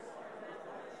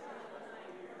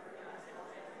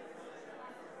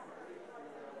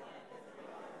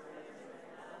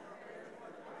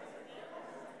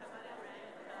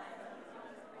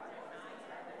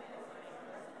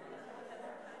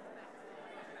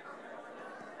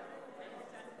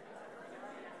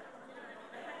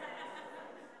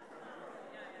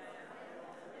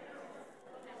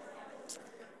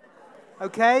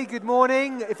Okay, good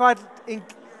morning. If I'd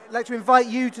like to invite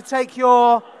you to take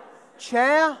your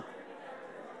chair.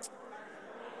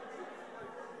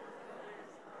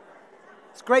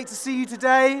 It's great to see you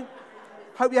today.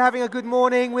 Hope you're having a good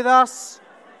morning with us.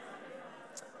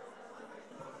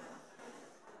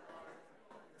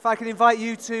 If I can invite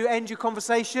you to end your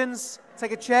conversations,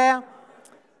 take a chair.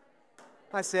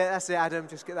 That's it, Adam.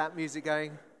 Just get that music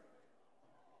going.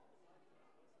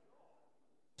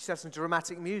 We should have some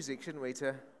dramatic music, shouldn't we?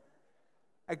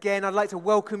 Again, I'd like to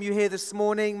welcome you here this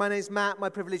morning. My name's Matt. My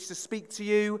privilege to speak to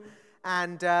you.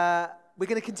 And we're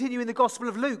going to continue in the Gospel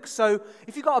of Luke. So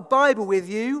if you've got a Bible with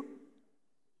you, do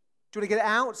you want to get it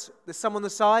out? There's some on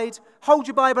the side. Hold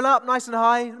your Bible up nice and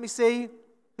high. Let me see.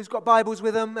 Who's got Bibles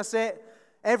with them? That's it.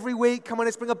 Every week, come on,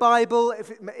 let's bring a Bible.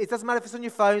 It doesn't matter if it's on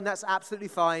your phone. That's absolutely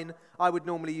fine. I would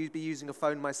normally be using a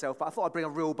phone myself, but I thought I'd bring a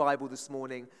real Bible this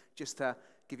morning just to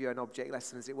give you an object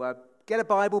lesson, as it were. Get a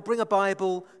Bible, bring a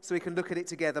Bible so we can look at it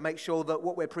together, make sure that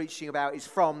what we're preaching about is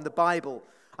from the Bible.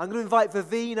 I'm going to invite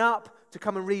Vivine up to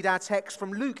come and read our text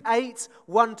from Luke 8,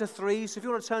 1-3. So if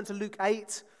you want to turn to Luke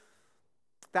 8,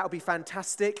 that would be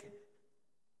fantastic.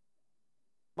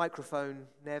 Microphone,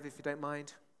 Nev, if you don't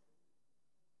mind.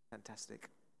 Fantastic.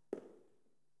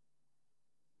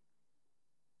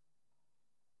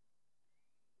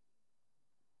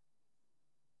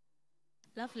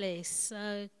 Lovely.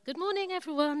 So, good morning,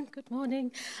 everyone. Good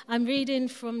morning. I'm reading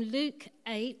from Luke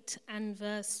 8 and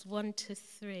verse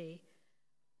 1-3.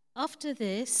 After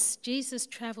this, Jesus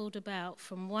traveled about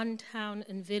from one town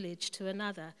and village to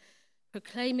another,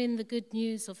 proclaiming the good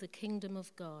news of the kingdom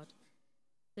of God.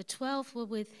 The 12 were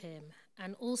with him,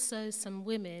 and also some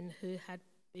women who had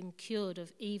been cured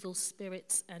of evil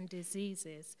spirits and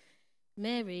diseases.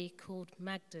 Mary, called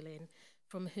Magdalene,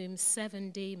 from whom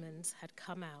 7 demons had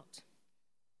come out.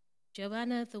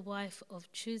 Joanna, the wife of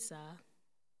Chuza,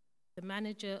 the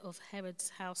manager of Herod's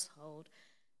household,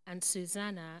 and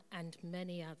Susanna, and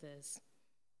many others.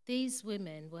 These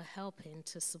women were helping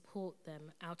to support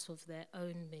them out of their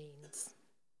own means.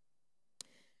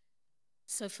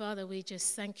 So, Father, we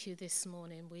just thank you this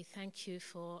morning. We thank you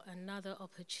for another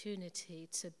opportunity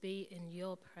to be in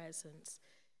your presence.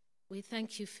 We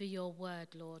thank you for your word,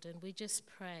 Lord, and we just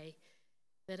pray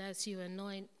that as you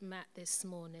anoint Matt this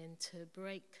morning to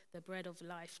break the bread of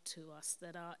life to us,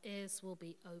 that our ears will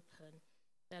be open,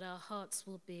 that our hearts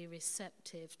will be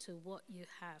receptive to what you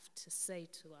have to say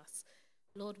to us.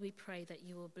 Lord, we pray that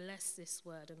you will bless this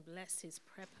word and bless his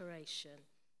preparation,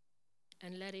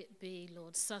 and let it be,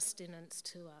 Lord, sustenance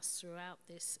to us throughout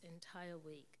this entire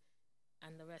week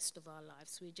and the rest of our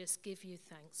lives. We just give you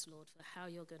thanks, Lord, for how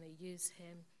you're going to use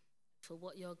him, for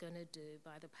what you're going to do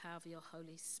by the power of your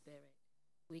Holy Spirit.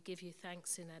 We give you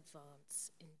thanks in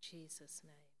advance, in Jesus'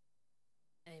 name.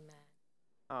 Amen.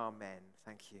 Amen.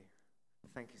 Thank you.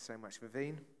 Thank you so much,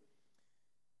 Vivine.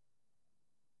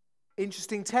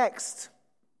 Interesting text.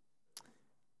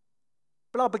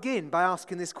 But I'll begin by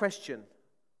asking this question.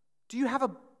 Do you have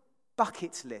a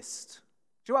bucket list?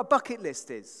 Do you know what a bucket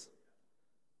list is?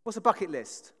 What's a bucket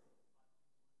list?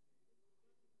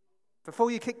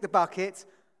 Before you kick the bucket,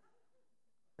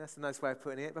 that's a nice way of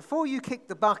putting it. Before you kick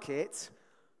the bucket,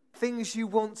 things you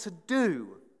want to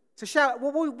do. So shout,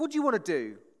 what do you want to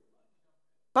do?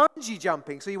 Bungee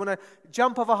jumping. So you want to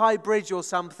jump off a high bridge or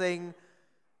something.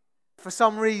 For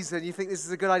some reason, you think this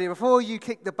is a good idea. Before you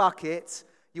kick the bucket,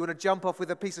 you want to jump off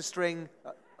with a piece of string,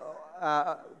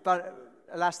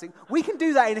 elastic. We can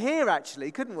do that in here, actually,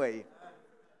 couldn't we?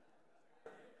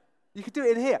 You could do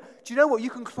it in here. Do you know what? You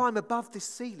can climb above this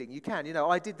ceiling. You can. You know,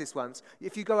 I did this once.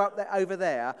 If you go up there, over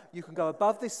there, you can go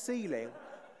above this ceiling.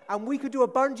 And we could do a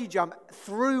bungee jump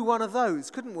through one of those,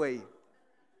 couldn't we?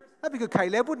 That'd be good,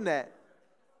 Caleb, wouldn't it?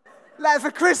 Like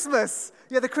for Christmas.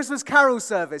 Yeah, the Christmas carol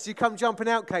service. You come jumping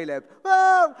out, Caleb.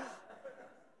 Oh,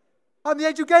 I'm the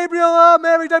angel Gabriel. Oh,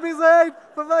 Mary, don't be afraid.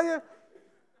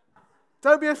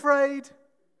 Don't be afraid.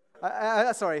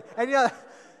 Sorry.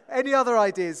 Any other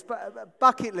ideas?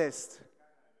 Bucket list.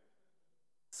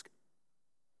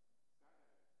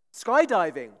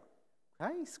 Skydiving.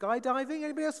 Hey, skydiving?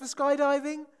 Anybody else for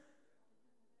skydiving?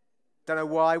 Don't know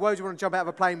why. Why would you want to jump out of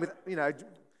a plane with, I don't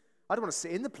want to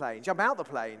sit in the plane. Jump out the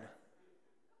plane.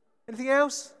 Anything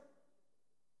else?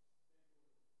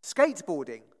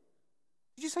 Skateboarding.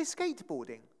 Did you say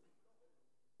skateboarding?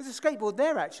 There's a skateboard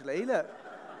there, actually. Look.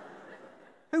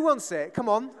 Who wants it? Come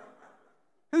on.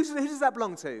 Who does that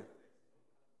belong to?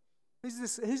 Who's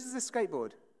this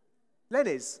skateboard?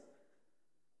 Lenny's.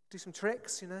 Do some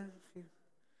tricks,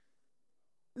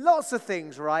 Lots of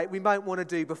things, right, we might want to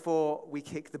do before we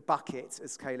kick the bucket,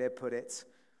 as Caleb put it.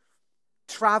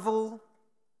 Travel,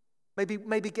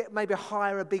 Maybe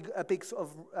hire a big sort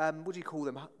of, what do you call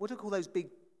them? What do you call those big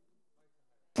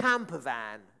camper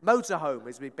van? Motorhome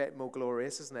is a bit more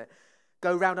glorious, isn't it?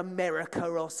 Go around America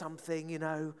or something, you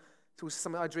know. It's always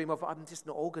something I dream of. I'm just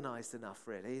not organised enough,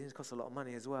 really. It costs a lot of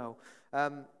money as well.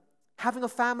 Having a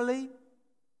family.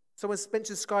 Someone's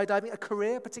mentioned skydiving.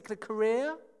 A particular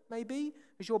career, maybe,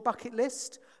 is your bucket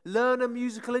list. Learn a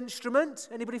musical instrument.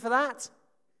 Anybody for that?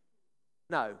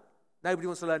 No. Nobody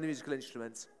wants to learn a musical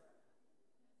instrument.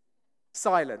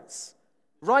 Silence.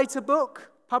 Write a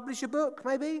book. Publish a book,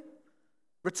 maybe.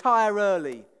 Retire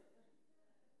early.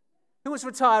 Who wants to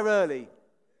retire early?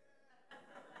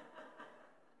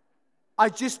 I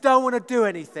just don't want to do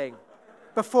anything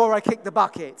before I kick the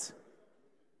bucket.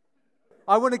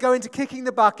 I want to go into kicking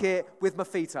the bucket with my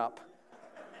feet up.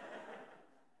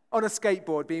 On a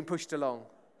skateboard being pushed along.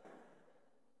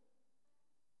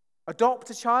 Adopt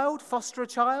a child, foster a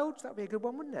child. That would be a good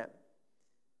one, wouldn't it?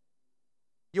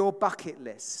 Your bucket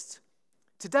list.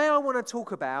 Today I want to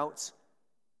talk about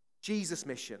Jesus'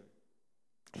 mission.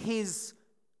 Because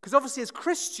obviously as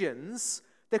Christians,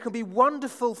 there can be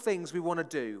wonderful things we want to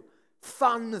do.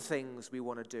 Fun things we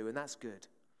want to do, and that's good.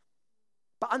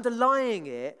 But underlying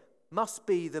it must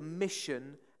be the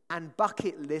mission and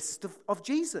bucket list of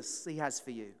Jesus he has for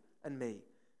you and me.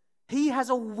 He has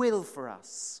a will for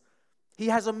us. He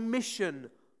has a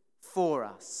mission for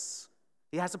us.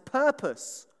 He has a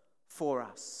purpose for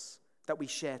us that we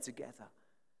share together.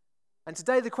 And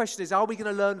today the question is, are we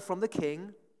going to learn from the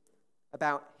King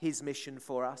about his mission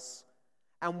for us?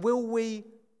 And will we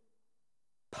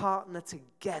partner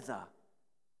together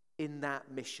in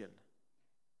that mission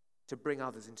to bring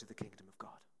others into the kingdom of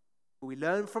God? Will we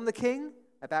learn from the King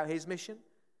about his mission?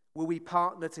 Will we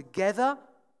partner together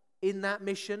in that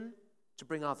mission to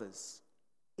bring others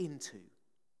into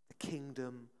the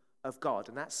kingdom of God?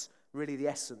 And that's really the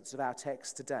essence of our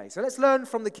text today. So let's learn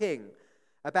from the King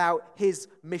about his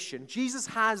mission. Jesus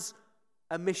has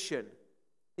a mission.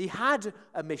 He had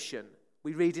a mission.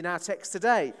 We read in our text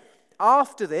today.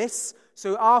 After this,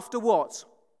 so after what?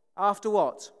 After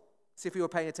what? See if you were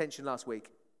paying attention last week.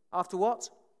 After what?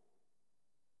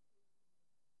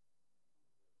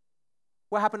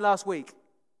 What happened last week?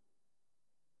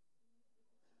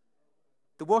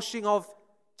 The washing of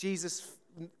Jesus,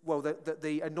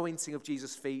 the anointing of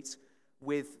Jesus' feet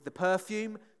with the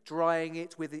perfume, drying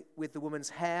it with the woman's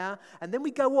hair. And then we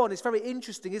go on. It's very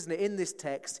interesting, isn't it? In this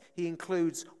text, he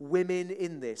includes women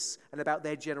in this and about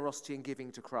their generosity and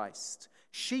giving to Christ.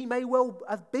 She may well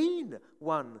have been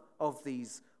one of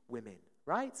these women,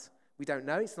 right? We don't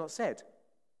know. It's not said.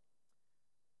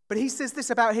 But he says this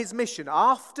about his mission.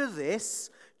 After this,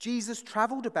 Jesus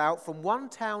traveled about from one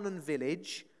town and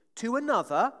village to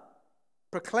another,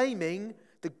 proclaiming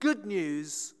the good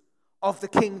news of the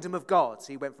kingdom of God.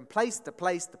 So he went from place to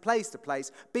place to place to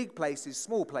place, big places,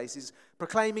 small places,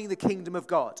 proclaiming the kingdom of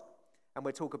God. And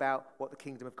we'll talk about what the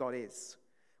kingdom of God is.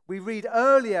 We read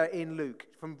earlier in Luke,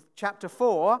 from chapter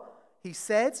 4, he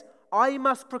said, I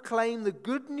must proclaim the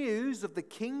good news of the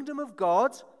kingdom of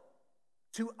God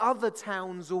to other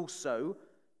towns also,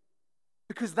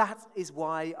 because that is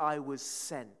why I was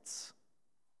sent.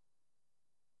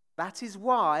 That is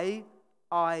why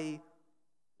I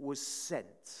was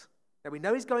sent. Now we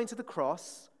know he's going to the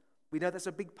cross. We know that's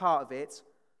a big part of it.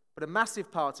 But a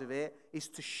massive part of it is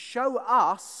to show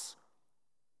us,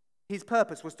 his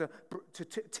purpose was to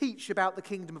teach about the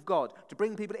kingdom of God, to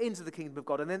bring people into the kingdom of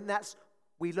God. And then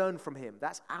we learn from him.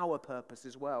 That's our purpose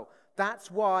as well.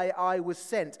 That's why I was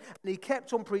sent. And he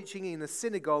kept on preaching in the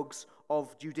synagogues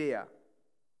of Judea.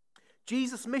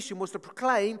 Jesus' mission was to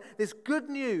proclaim this good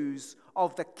news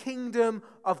of the kingdom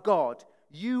of God.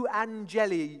 Can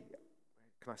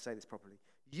I say this properly?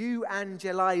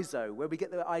 Evangelizo, where we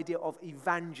get the idea of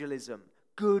evangelism.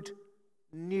 Good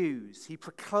news. He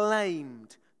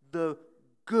proclaimed the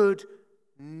good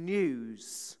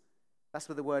news. That's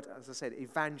where the word, as I said,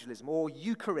 evangelism, or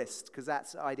Eucharist, because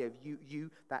that's the idea of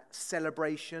that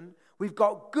celebration. We've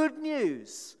got good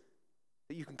news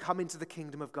that you can come into the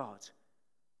kingdom of God.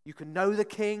 You can know the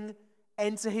King,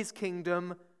 enter his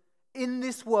kingdom in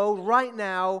this world right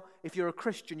now. If you're a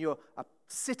Christian, you're a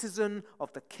citizen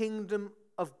of the kingdom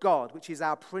of God, which is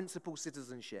our principal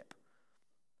citizenship.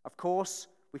 Of course,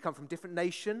 we come from different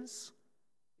nations.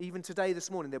 Even today, this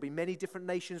morning, there'll be many different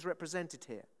nations represented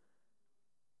here.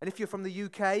 And if you're from the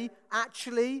UK,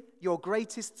 actually, your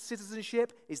greatest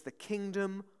citizenship is the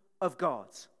kingdom of God.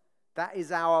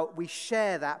 We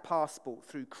share that passport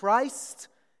through Christ.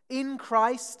 In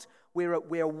Christ,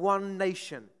 we're one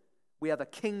nation. We are the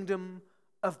kingdom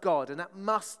of God. And that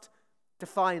must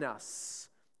define us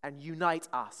and unite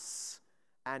us.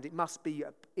 And it must be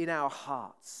in our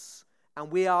hearts.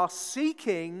 And we are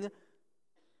seeking,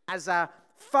 as a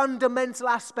fundamental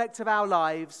aspect of our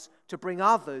lives, to bring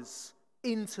others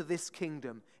into this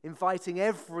kingdom, inviting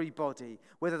everybody,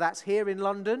 whether that's here in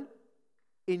London,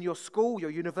 in your school, your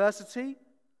university.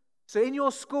 So in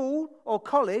your school or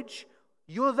college,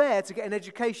 you're there to get an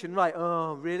education, right?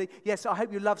 Oh, really? Yes, I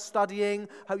hope you love studying,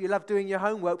 hope you love doing your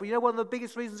homework. But you know one of the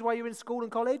biggest reasons why you're in school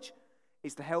and college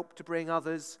is to help to bring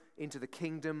others into the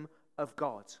kingdom of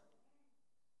God.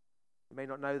 You may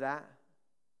not know that.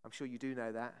 I'm sure you do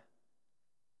know that.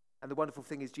 And the wonderful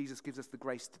thing is Jesus gives us the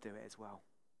grace to do it as well.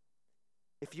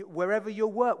 Wherever you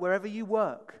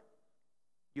work,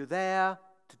 you're there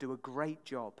to do a great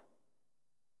job.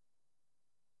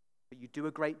 But you do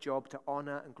a great job to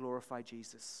honor and glorify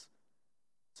Jesus,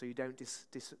 so you don't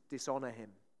dishonor him.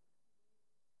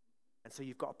 And so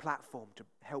you've got a platform to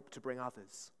help to bring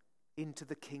others into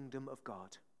the kingdom of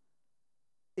God.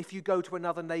 If you go to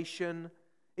another nation,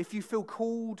 if you feel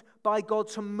called by God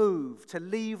to move, to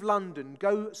leave London,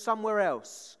 go somewhere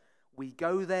else, we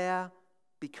go there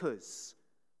because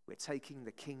we're taking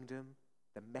the kingdom,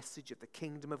 the message of the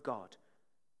kingdom of God,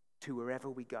 to wherever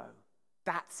we go.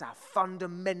 That's our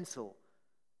fundamental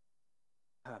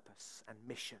purpose and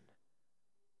mission.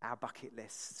 Our bucket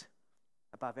list,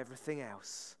 above everything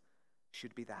else,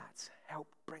 should be that. Help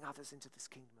bring others into this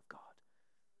kingdom of God.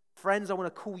 Friends, I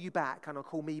want to call you back, and I'll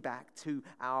call me back to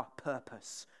our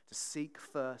purpose, to seek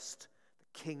first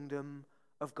the kingdom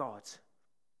of God.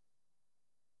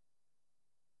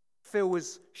 Phil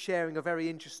was sharing a very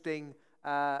interesting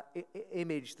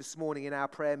image this morning in our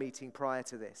prayer meeting prior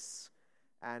to this.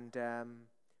 And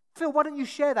Phil, why don't you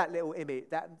share that little image,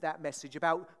 that message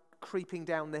about creeping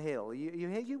down the hill?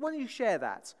 Why don't you share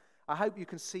that? I hope you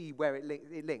can see where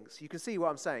it links. You can see what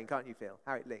I'm saying, can't you, Phil?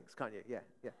 How it links, can't you?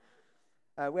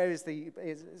 Yeah. Where is the... Here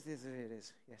it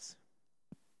is, yes.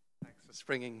 Thanks for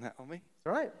springing that on me. It's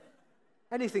all right.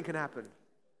 Anything can happen.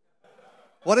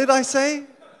 What did I say?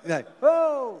 No.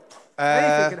 Oh!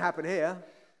 Anything can happen here.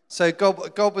 So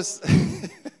God was...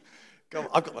 God,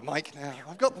 I've got the mic now.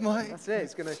 I've got the mic. That's it.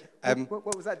 It's going to...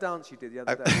 What was that dance you did the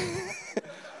other day?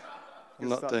 I'm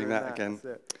not doing that again.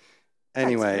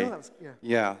 Anyway, Thanks,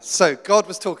 yeah. So God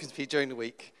was talking to me during the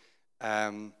week,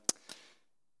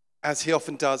 as he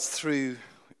often does through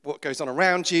what goes on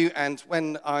around you. And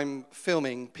when I'm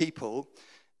filming people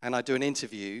and I do an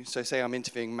interview, so say I'm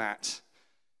interviewing Matt,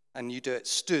 and you do it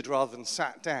stood rather than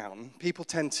sat down, people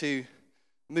tend to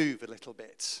move a little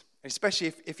bit,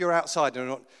 especially if you're outside and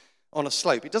not on a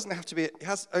slope. It doesn't have to be, it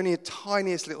has only a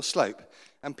tiniest little slope,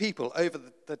 and people over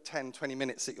the 10, 20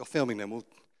 minutes that you're filming them will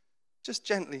just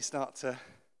gently start to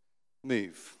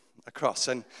move across.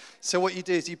 And so what you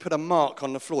do is you put a mark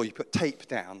on the floor, you put tape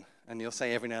down, and you'll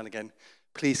say every now and again,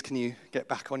 please can you get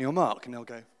back on your mark? And they'll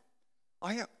go,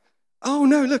 oh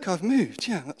no, look, I've moved.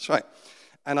 Yeah, that's right.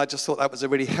 And I just thought that was a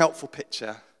really helpful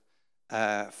picture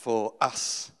for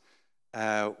us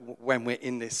when we're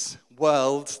in this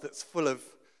world that's full of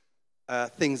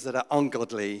things that are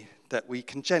ungodly, that we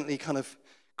can gently kind of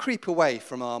creep away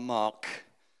from our mark.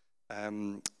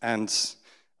 And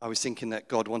I was thinking that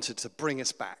God wanted to bring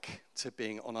us back to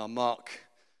being on our mark,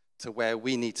 to where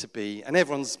we need to be. And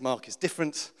everyone's mark is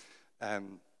different,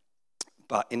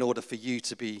 but in order for you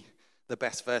to be the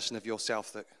best version of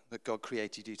yourself that God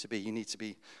created you to be, you need to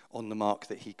be on the mark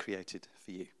that he created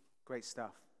for you. Great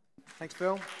stuff. Thanks,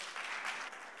 Phil.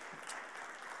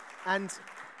 And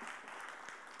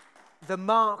the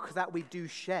mark that we do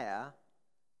share,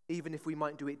 even if we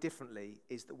might do it differently,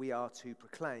 is that we are to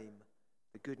proclaim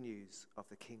the good news of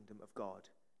the kingdom of God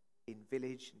in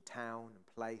village and town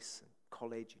and place and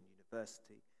college and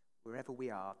university, wherever we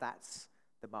are. That's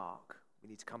the mark we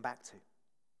need to come back to.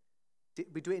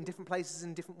 We do it in different places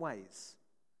in different ways,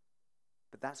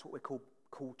 but that's what we're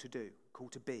called to do,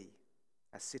 called to be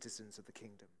as citizens of the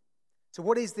kingdom. So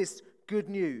what is this good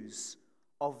news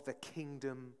of the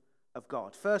kingdom of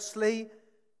God? Firstly,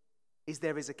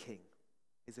 there is a king.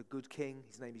 There's a good king.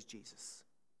 His name is Jesus.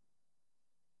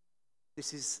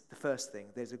 This is the first thing.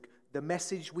 The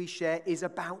message we share is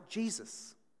about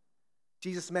Jesus.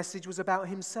 Jesus' message was about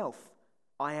himself.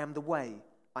 I am the way.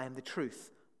 I am the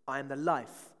truth. I am the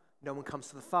life. No one comes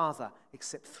to the Father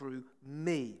except through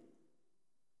me.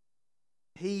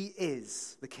 He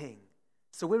is the king.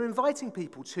 So we're inviting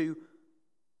people to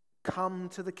come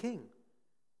to the king,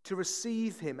 to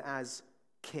receive him as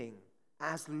king,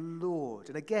 as Lord.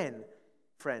 And again,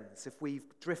 friends, if we've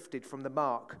drifted from the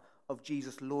mark of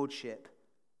Jesus' lordship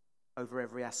over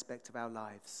every aspect of our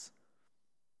lives,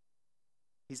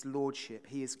 his lordship,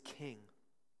 he is king.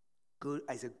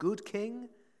 He's a good king,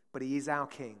 but he is our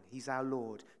king. He's our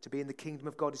Lord. To be in the kingdom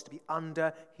of God is to be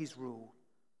under his rule.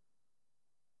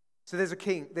 So there's a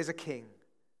king.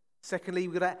 Secondly,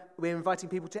 we're inviting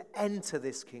people to enter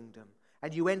this kingdom.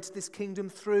 And you enter this kingdom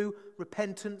through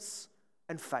repentance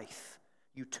and faith.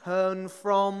 You turn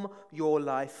from your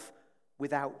life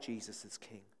without Jesus as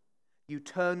king. You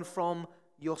turn from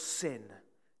your sin.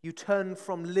 You turn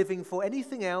from living for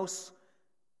anything else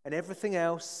and everything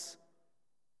else.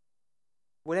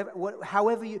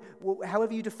 However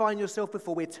you define yourself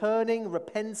before, we're turning,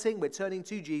 repenting, we're turning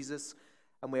to Jesus,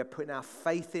 and we are putting our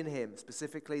faith in him,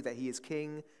 specifically that he is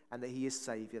king and that he is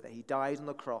Savior, that he died on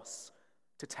the cross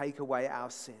to take away our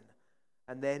sin.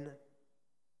 And then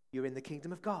you're in the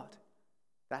kingdom of God.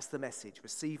 That's the message.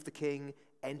 Receive the king,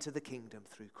 enter the kingdom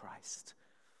through Christ.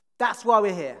 That's why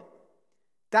we're here.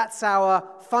 That's our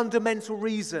fundamental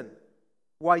reason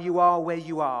why you are where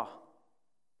you are.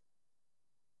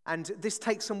 And this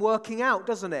takes some working out,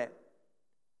 doesn't it?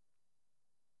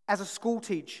 As a school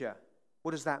teacher,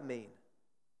 what does that mean?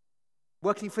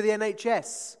 Working for the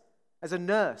NHS, as a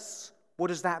nurse, what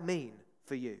does that mean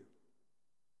for you?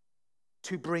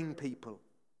 To bring people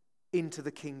into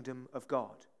the kingdom of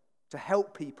God, to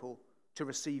help people to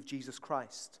receive Jesus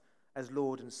Christ as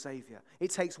Lord and Savior. It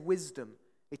takes wisdom,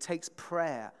 it takes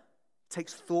prayer, it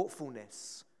takes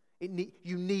thoughtfulness.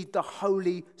 You need the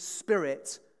Holy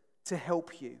Spirit to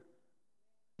help you.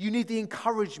 You need the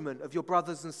encouragement of your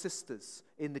brothers and sisters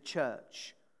in the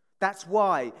church. That's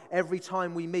why every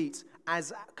time we meet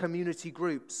as community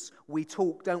groups, we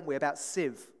talk, don't we, about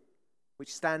SIV,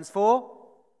 which stands for?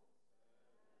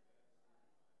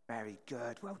 Very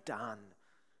good, well done.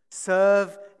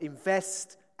 Serve,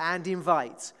 invest, and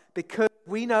invite. Because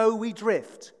we know we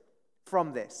drift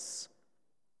from this.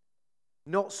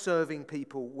 Not serving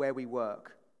people where we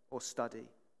work or study.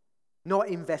 Not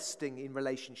investing in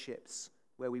relationships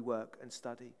where we work and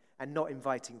study. And not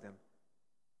inviting them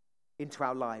into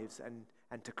our lives and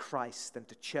to Christ and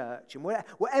to church. And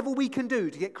whatever we can do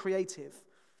to get creative.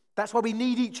 That's why we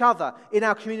need each other in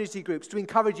our community groups to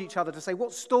encourage each other to say,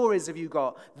 what stories have you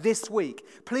got this week?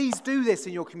 Please do this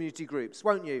in your community groups,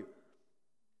 won't you?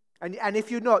 And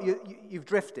if you're not, you've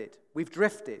drifted. We've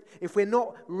drifted. If we're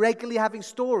not regularly having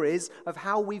stories of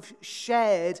how we've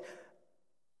shared,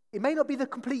 it may not be the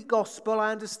complete gospel,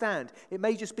 I understand. It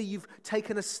may just be you've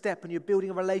taken a step and you're building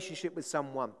a relationship with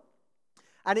someone.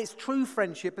 And it's true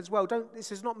friendship as well.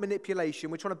 This is not manipulation.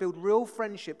 We're trying to build real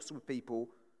friendships with people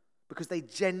because they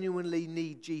genuinely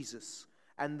need Jesus.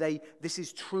 And this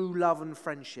is true love and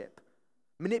friendship.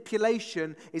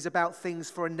 Manipulation is about things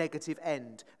for a negative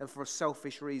end and for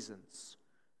selfish reasons.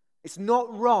 It's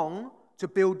not wrong to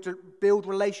build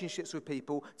relationships with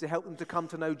people to help them to come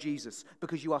to know Jesus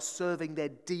because you are serving their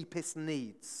deepest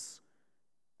needs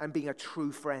and being a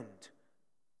true friend.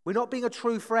 We're not being a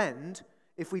true friend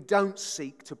if we don't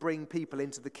seek to bring people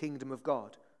into the kingdom of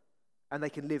God and they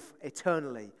can live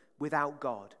eternally without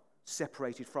God,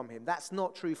 separated from him. That's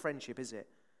not true friendship, is it?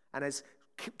 And as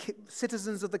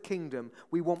citizens of the kingdom,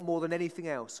 we want more than anything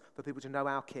else for people to know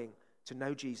our King, to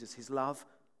know Jesus, his love,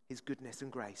 his goodness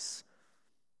and grace.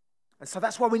 And so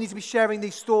that's why we need to be sharing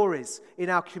these stories in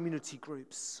our community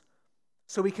groups,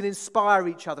 so we can inspire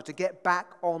each other to get back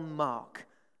on mark,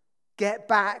 get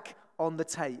back on the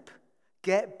tape,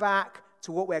 get back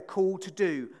to what we're called to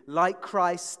do, like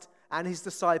Christ and his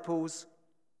disciples,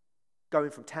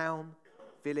 going from town,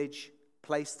 village,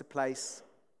 place to place,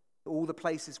 all the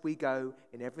places we go,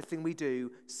 in everything we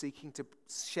do, seeking to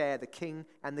share the King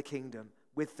and the kingdom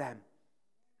with them.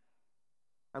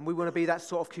 And we want to be that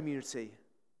sort of community,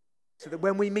 so that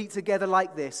when we meet together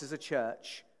like this as a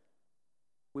church,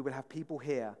 we will have people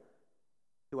here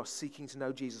who are seeking to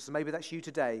know Jesus. And maybe that's you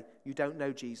today. You don't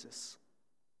know Jesus.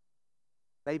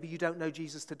 Maybe you don't know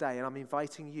Jesus today, and I'm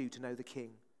inviting you to know the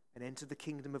King and enter the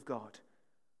kingdom of God,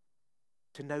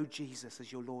 to know Jesus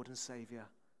as your Lord and Savior,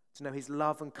 to know his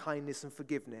love and kindness and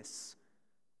forgiveness,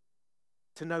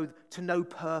 to know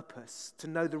purpose, to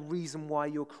know the reason why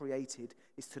you're created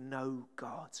is to know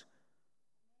God.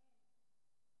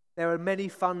 There are many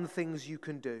fun things you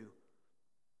can do.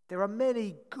 There are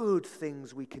many good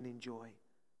things we can enjoy.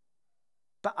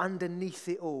 But underneath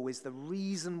it all is the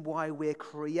reason why we're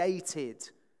created,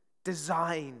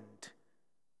 designed,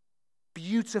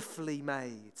 beautifully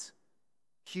made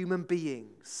human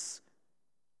beings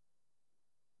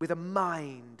with a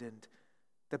mind and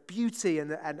the beauty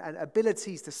and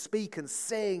abilities to speak and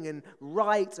sing and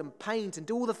write and paint and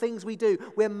do all the things we do.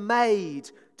 We're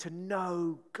made to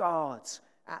know God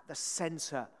at the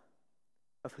center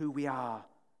of who we are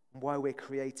and why we're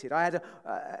created. I had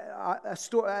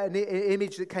an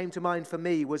image that came to mind for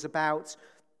me was about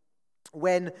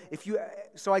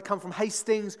so I come from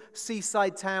Hastings,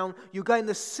 seaside town. You go in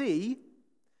the sea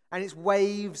and it's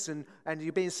waves and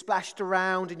you're being splashed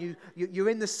around and you're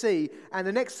in the sea. And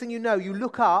the next thing you know, you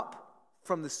look up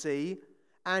from the sea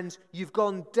and you've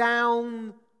gone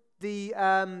down the,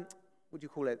 what do you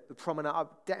call it, the promenade,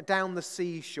 down the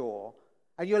seashore.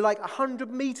 And you're like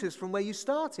 100 meters from where you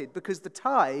started because the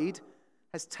tide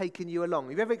has taken you along.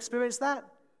 Have you ever experienced that?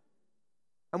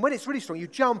 And when it's really strong, you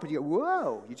jump and you go,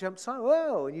 whoa, you jump,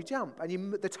 whoa, and you jump,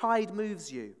 and the tide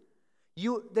moves you.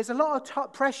 There's a lot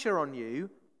of pressure on you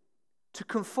to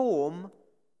conform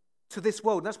to this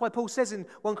world. And that's why Paul says in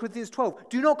 1 Corinthians 12,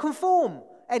 do not conform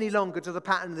any longer to the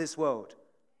pattern of this world.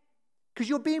 Because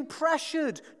you're being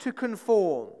pressured to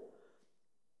conform.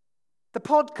 The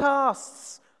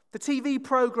podcasts, the TV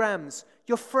programs,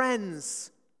 your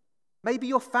friends, maybe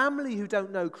your family who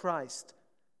don't know Christ.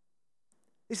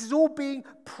 This is all being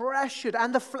pressured.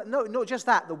 And not just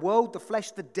that, the world, the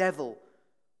flesh, the devil,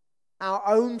 our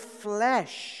own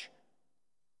flesh,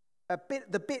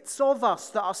 the bits of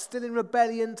us that are still in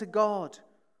rebellion to God.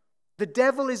 The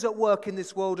devil is at work in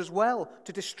this world as well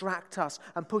to distract us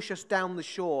and push us down the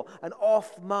shore and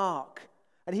off mark.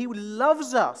 And he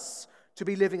loves us to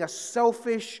be living a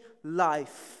selfish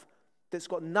life that's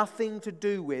got nothing to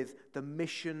do with the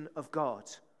mission of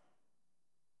God.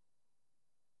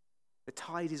 The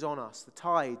tide is on us. The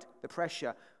tide, the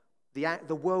pressure,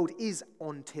 the world is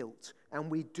on tilt.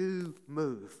 And we do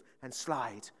move and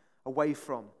slide away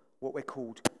from what we're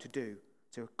called to do,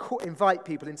 to invite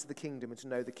people into the kingdom and to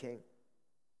know the King.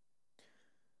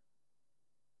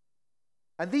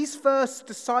 And these first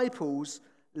disciples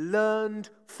learned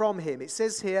from him. It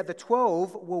says here, the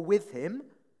 12 were with him,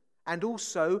 and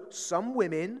also some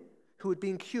women who had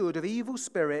been cured of evil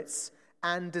spirits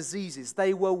and diseases.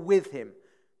 They were with him.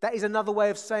 That is another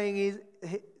way of saying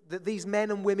that these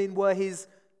men and women were his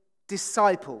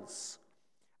disciples.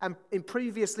 And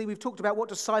previously, we've talked about what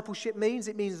discipleship means.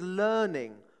 It means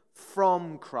learning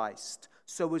from Christ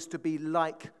so as to be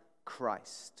like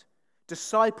Christ.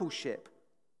 Discipleship,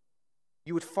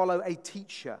 you would follow a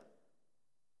teacher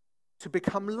to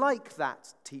become like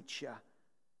that teacher.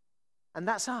 And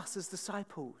that's us as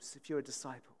disciples, if you're a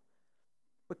disciple.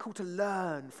 We're called to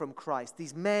learn from Christ,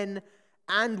 these men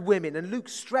and women. And Luke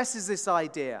stresses this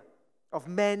idea of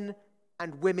men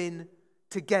and women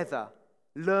together,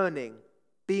 learning,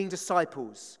 being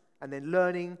disciples, and then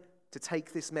learning to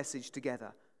take this message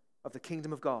together of the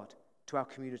kingdom of God to our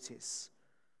communities.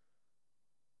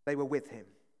 They were with him.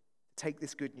 Take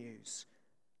this good news.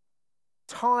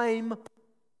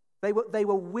 They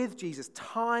were with Jesus.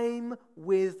 Time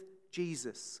with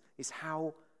Jesus is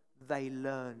how they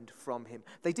learned from him.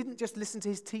 They didn't just listen to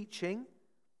his teaching.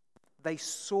 They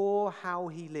saw how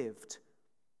he lived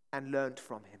and learned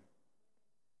from him.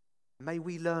 May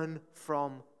we learn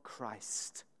from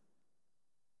Christ.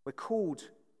 We're called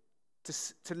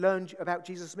to learn about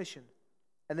Jesus' mission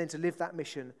and then to live that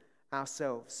mission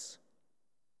ourselves.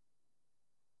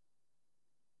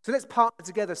 So let's partner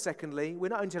together, secondly. We're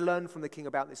not only to learn from the King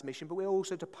about this mission, but we're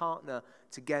also to partner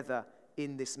together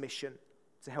in this mission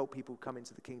to help people come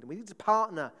into the kingdom. We need to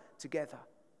partner together.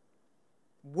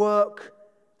 Work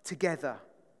together.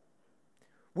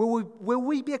 Will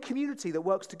we be a community that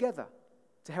works together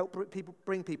to help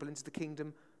bring people into the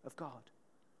kingdom of God?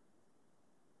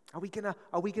 Are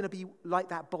we gonna be like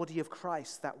that body of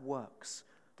Christ that works,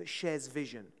 that shares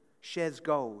vision, shares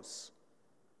goals,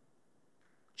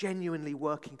 genuinely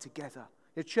working together?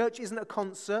 The church isn't a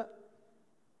concert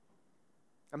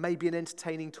and maybe an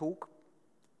entertaining talk.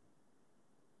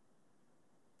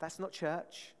 That's not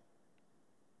church.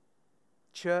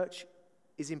 Church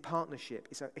is in partnership.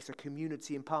 It's a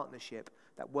community in partnership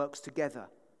that works together,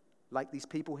 like these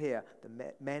people here, the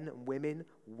men and women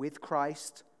with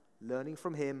Christ, learning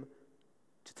from him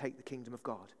to take the kingdom of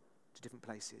God to different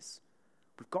places.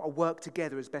 We've got to work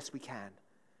together as best we can.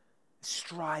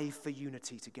 Strive for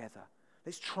unity together.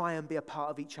 Let's try and be a part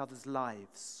of each other's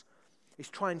lives. Let's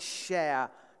try and share.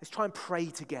 Let's try and pray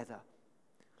together.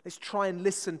 Let's try and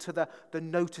listen to the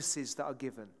notices that are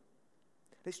given.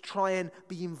 Let's try and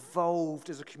be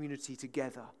involved as a community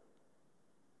together.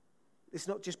 Let's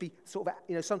not just be sort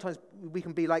of, sometimes we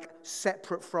can be like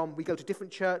separate from, we go to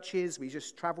different churches, we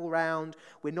just travel around,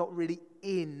 we're not really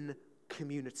in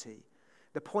community.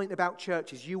 The point about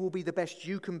church is you will be the best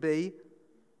you can be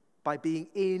by being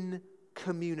in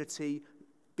community,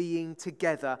 being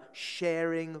together,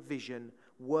 sharing vision,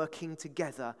 working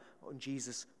together on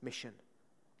Jesus' mission.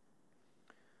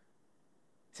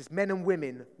 It says men and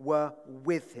women were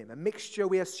with him. A mixture,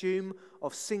 we assume,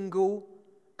 of single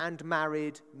and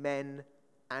married men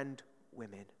and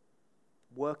women.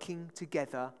 Working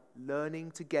together,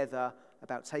 learning together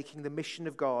about taking the mission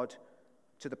of God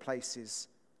to the places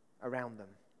around them.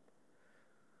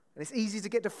 And it's easy to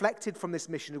get deflected from this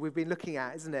mission that we've been looking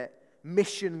at, isn't it?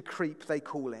 Mission creep, they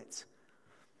call it.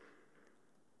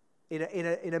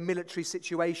 In a military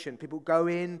situation, people go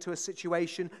into a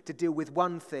situation to deal with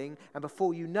one thing, and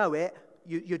before you know it,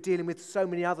 you're dealing with so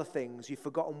many other things, you've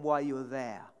forgotten why you're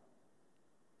there.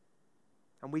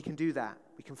 And we can do that.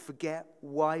 We can forget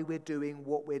why we're doing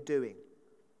what we're doing.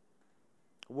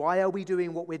 Why are we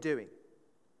doing what we're doing?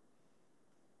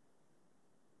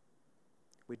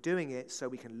 We're doing it so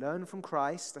we can learn from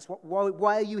Christ. That's what.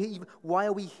 Why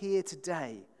are we here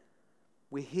today?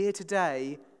 We're here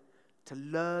today to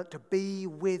learn, to be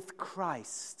with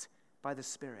Christ by the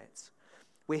Spirit.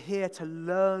 We're here to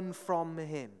learn from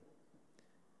Him.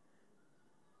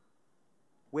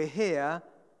 We're here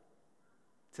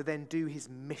to then do His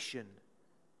mission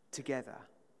together.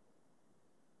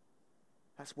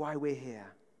 That's why we're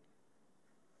here.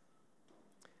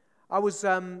 I was,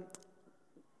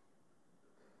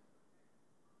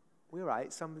 we're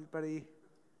right, somebody...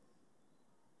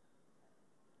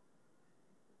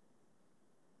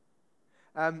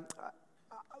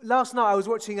 Last night I was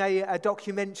watching a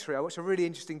documentary. I watched a really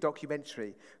interesting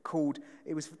documentary called,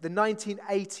 it was the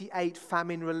 1988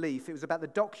 Famine Relief. It was about the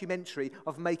documentary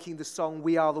of making the song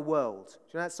We Are the World. Do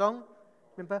you know that song?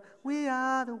 Remember? We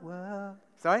are the world.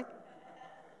 Sorry?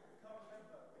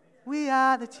 We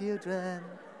are the children.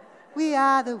 We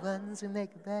are the ones who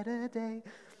make a better day.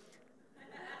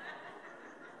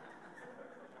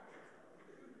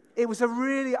 It was a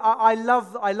really, I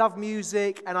love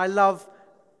music, and I love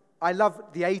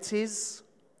the 80s,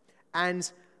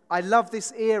 and I love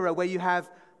this era where you have,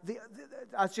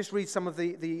 I'll just read some of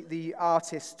the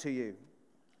artists to you.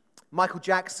 Michael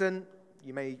Jackson,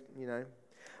 you know,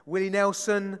 Willie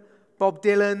Nelson, Bob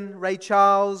Dylan, Ray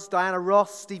Charles, Diana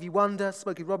Ross, Stevie Wonder,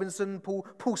 Smokey Robinson,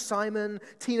 Paul Simon,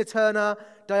 Tina Turner,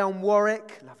 Dionne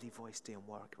Warwick. Lovely voice, Dionne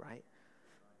Warwick, right?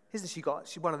 Isn't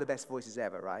she's one of the best voices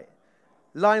ever, right?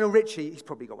 Lionel Richie, he's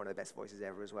probably got one of the best voices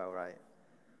ever as well, right?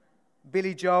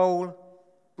 Billy Joel,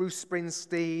 Bruce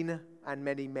Springsteen, and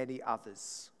many, many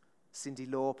others. Cyndi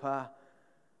Lauper.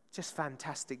 Just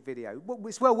fantastic video.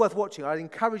 It's well worth watching. I'd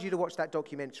encourage you to watch that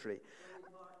documentary.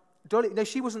 Dolly, no,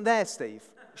 she wasn't there, Steve.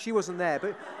 She wasn't there,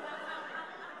 but...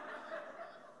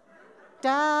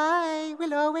 I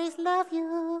will always love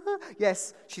you.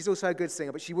 Yes, she's also a good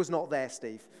singer, but she was not there,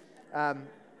 Steve.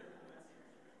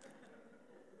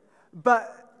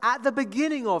 But at the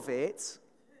beginning of it,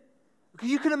 because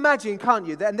you can imagine, can't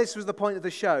you? And this was the point of the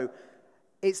show.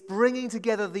 It's bringing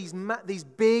together these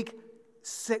big,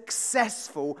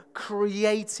 successful,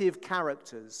 creative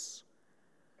characters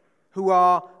who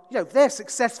are, they're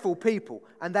successful people,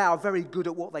 and they are very good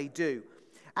at what they do.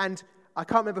 And I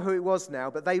can't remember who it was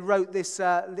now, but they wrote this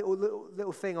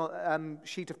little thing on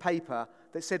sheet of paper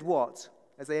that said what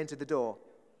as they entered the door?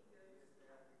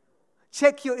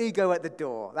 Check your ego at the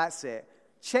door. That's it.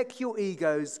 Check your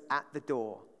egos at the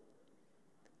door.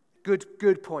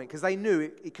 Good point, because they knew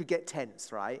it could get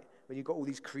tense, right? When you've got all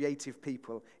these creative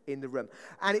people in the room.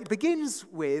 And it begins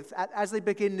with, as they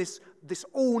begin this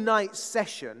all-night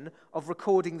session of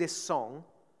recording this song,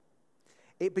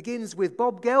 it begins with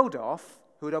Bob Geldof,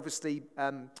 who had obviously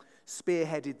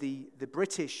spearheaded the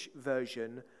British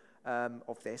version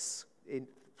of this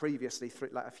previously,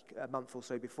 a month or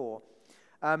so before.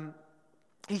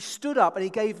 He stood up and he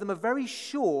gave them a very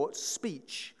short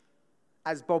speech,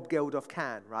 as Bob Geldof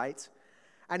can, right?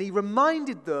 And he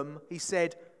reminded them, he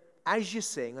said, as you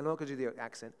sing, I'm not going to do the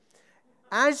accent,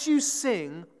 as you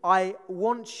sing, I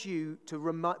want you to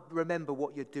remember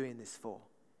what you're doing this for.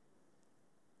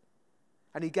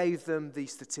 And he gave them the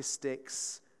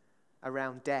statistics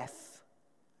around death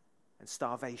and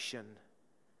starvation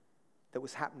that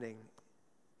was happening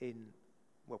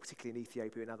particularly in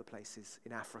Ethiopia and other places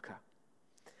in Africa.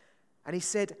 And he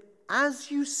said, as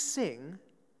you sing,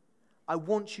 I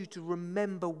want you to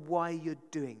remember why you're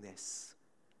doing this.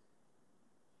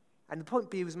 And the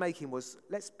point he was making was,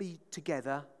 let's be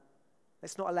together.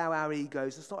 Let's not allow our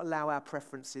egos, let's not allow our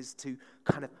preferences to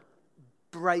kind of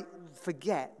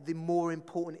forget the more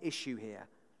important issue here,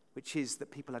 which is that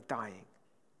people are dying.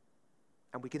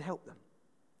 And we can help them.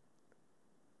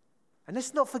 And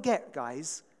let's not forget,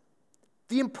 guys,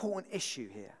 the important issue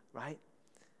here, right?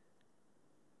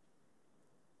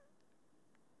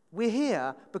 We're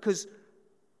here because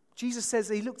Jesus says,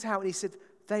 he looked out and he said,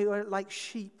 they are like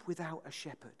sheep without a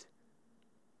shepherd.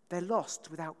 They're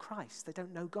lost without Christ. They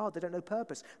don't know God. They don't know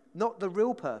purpose. Not the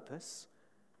real purpose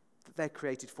that they're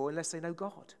created for unless they know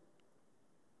God.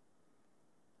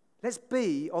 Let's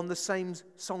be on the same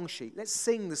song sheet. Let's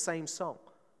sing the same song.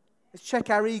 Let's check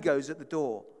our egos at the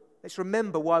door. Let's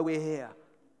remember why we're here.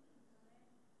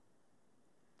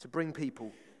 To bring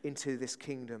people into this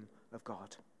kingdom of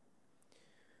God.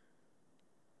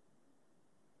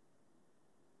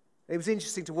 It was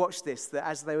interesting to watch this, that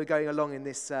as they were going along in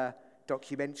this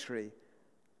documentary,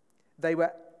 they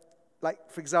were, like,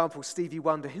 for example, Stevie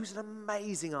Wonder, who's an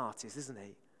amazing artist, isn't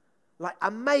he? Like,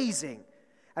 amazing.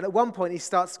 And at one point he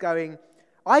starts going,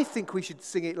 I think we should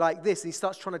sing it like this, and he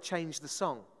starts trying to change the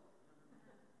song.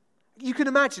 You can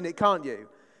imagine it, can't you?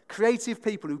 Creative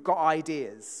people who've got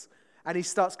ideas. And he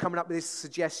starts coming up with his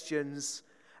suggestions,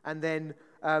 and then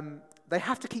they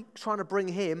have to keep trying to bring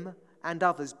him and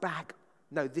others back.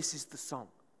 No, this is the song.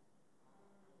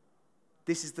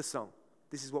 This is the song.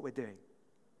 This is what we're doing.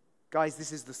 Guys,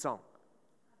 this is the song.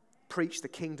 Preach the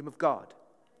kingdom of God.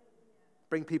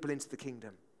 Bring people into the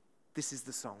kingdom. This is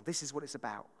the song. This is what it's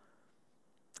about.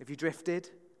 Have you drifted?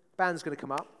 Band's going to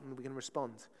come up and we're going to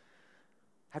respond.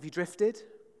 Have you drifted?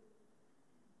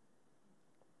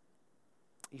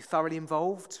 Are you thoroughly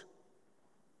involved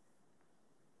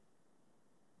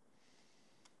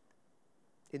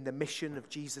in the mission of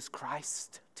Jesus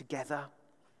Christ together?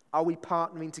 Are we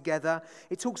partnering together?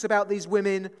 It talks about these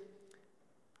women.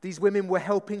 These women were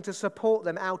helping to support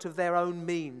them out of their own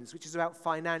means, which is about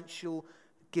financial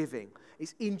giving.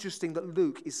 It's interesting that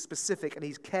Luke is specific and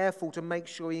he's careful to make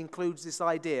sure he includes this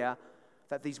idea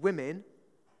that these women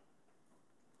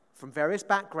from various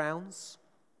backgrounds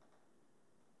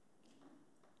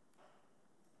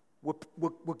were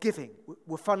giving,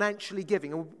 were financially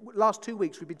giving. And last 2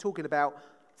 weeks we've been talking about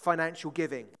financial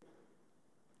giving.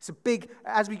 It's a big,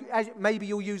 maybe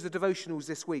you'll use the devotionals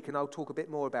this week and I'll talk a bit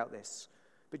more about this.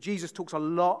 But Jesus talks a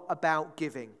lot about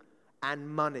giving and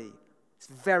money. It's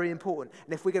very important.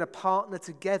 And if we're going to partner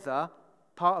together,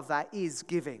 part of that is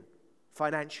giving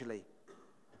financially.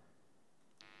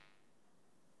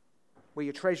 Where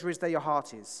your treasure is, there your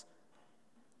heart is.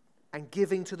 And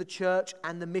giving to the church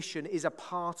and the mission is a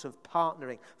part of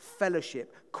partnering.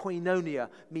 Fellowship, koinonia,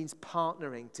 means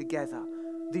partnering together.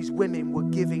 These women were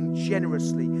giving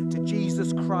generously to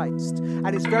Jesus Christ.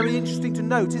 And it's very interesting to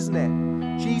note, isn't it?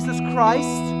 Jesus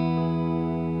Christ,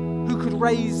 who could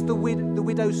raise the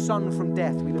widow's son from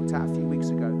death, we looked at a few weeks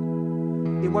ago.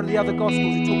 In one of the other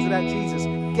Gospels, it talks about Jesus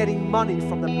getting money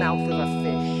from the mouth of a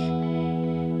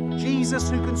fish. Jesus,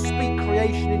 who can speak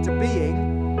creation into being,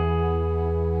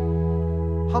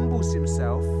 humbles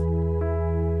himself,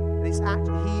 and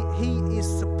he is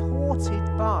supported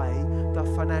by the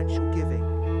financial giving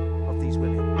of these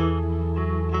women.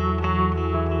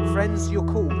 Friends, you're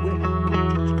called.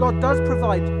 God does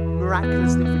provide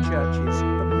miraculously for churches,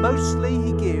 but mostly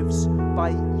he gives by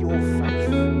your faith.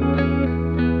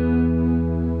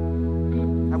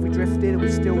 Have we drifted? Are we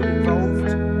still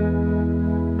involved?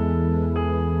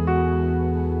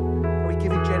 Are we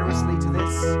giving generously to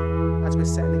this, as we're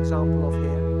setting an example of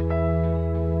here?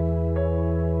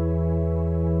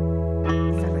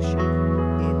 Fellowship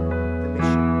in the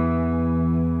mission.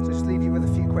 So just leave you with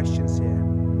a few questions here.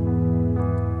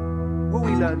 Will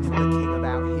we learn from the King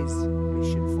about his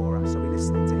mission for us? Are we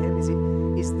listening to him?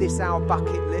 Is this our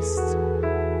bucket list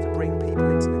to bring people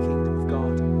into the kingdom of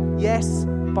God? Yes,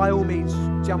 by all means,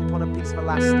 jump on a piece of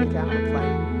elastic out of a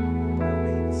plane. By all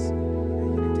means,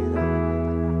 you can do that.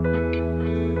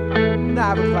 Not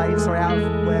out of a plane, sorry, out of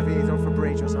wherever it is, off a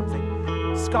bridge or something.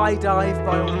 Skydive,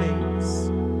 by all means.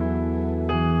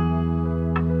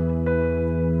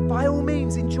 By all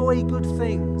means, enjoy good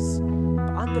things.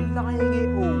 But underlying it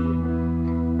all,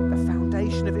 the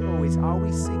foundation of it all is, are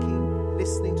we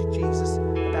listening to Jesus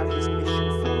about his mission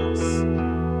for us?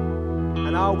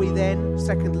 And are we then,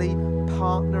 secondly,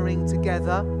 partnering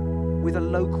together with a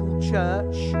local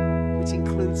church, which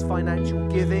includes financial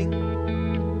giving,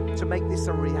 to make this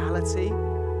a reality?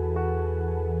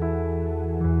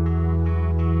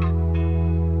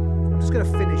 I'm just going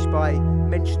to finish by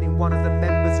mentioning one of the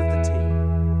members of the team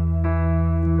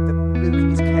that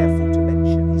Luke is careful to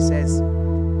mention. He says,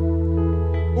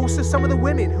 also some of the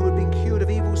women who had been cured of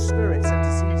evil spirits and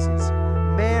diseases,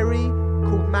 Mary,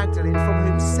 called Magdalene, from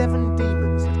whom 7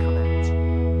 demons had come out.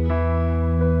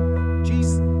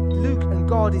 Luke and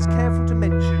God is careful to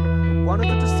mention that one of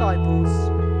the disciples,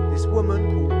 this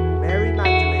woman called Mary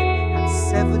Magdalene, had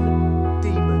 7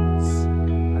 demons.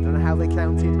 I don't know how they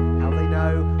counted, how they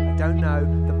know, I don't know.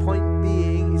 The point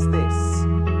being is this.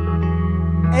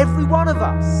 Every one of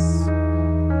us, no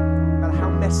matter how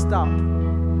messed up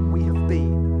we have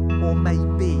been, or may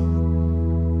be,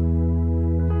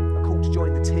 are called to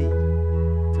join the team,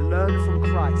 to learn from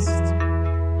Christ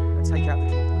and take out the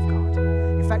kingdom of God.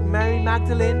 In fact, Mary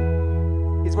Magdalene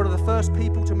is one of the first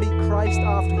people to meet Christ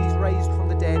after he's raised from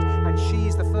the dead, and she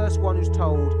is the first one who's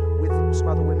told, with some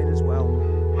other women as well,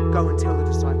 go and tell the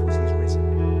disciples he's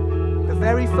risen. The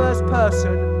very first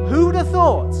person Who'd have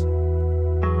thought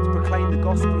to proclaim the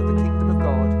gospel of the kingdom of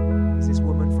God is this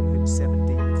woman from whom 7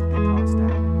 demons have been cast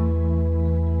out?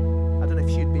 I don't know if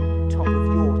she'd been top of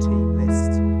your team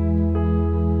list.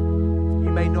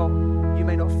 You may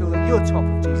not feel that you're top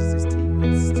of Jesus' team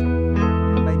list. Maybe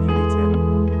you need to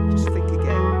just think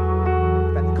again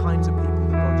about the kinds of people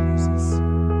that God uses.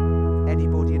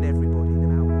 Anybody and everybody, no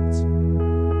matter what.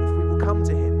 If we will come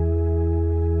to him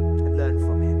and learn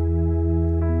from him.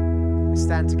 Let's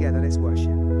stand together, let's worship.